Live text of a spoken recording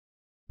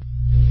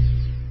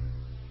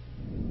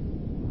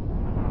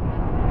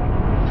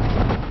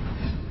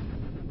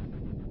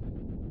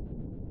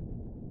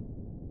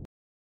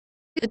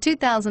The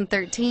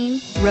 2013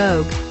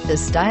 Rogue. The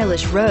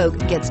stylish Rogue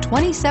gets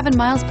 27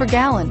 miles per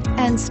gallon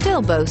and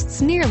still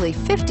boasts nearly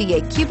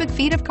 58 cubic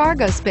feet of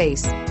cargo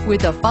space.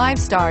 With a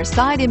 5-star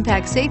side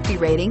impact safety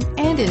rating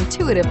and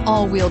intuitive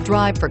all-wheel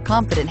drive for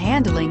confident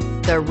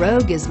handling, the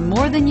Rogue is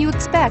more than you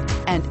expect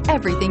and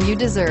everything you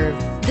deserve.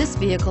 This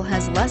vehicle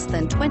has less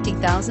than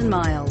 20,000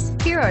 miles.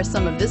 Here are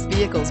some of this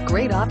vehicle's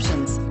great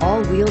options: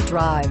 all-wheel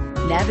drive,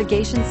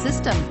 navigation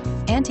system,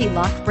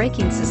 anti-lock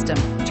braking system,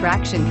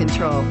 traction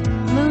control,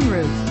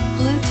 moonroof,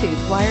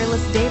 Bluetooth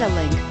wireless data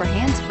link for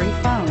hands-free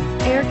phone,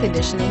 air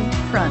conditioning,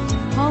 front,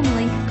 home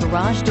link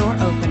garage door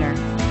opener,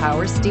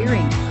 power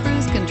steering,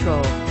 cruise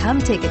control. Come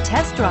take a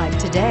test drive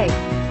today.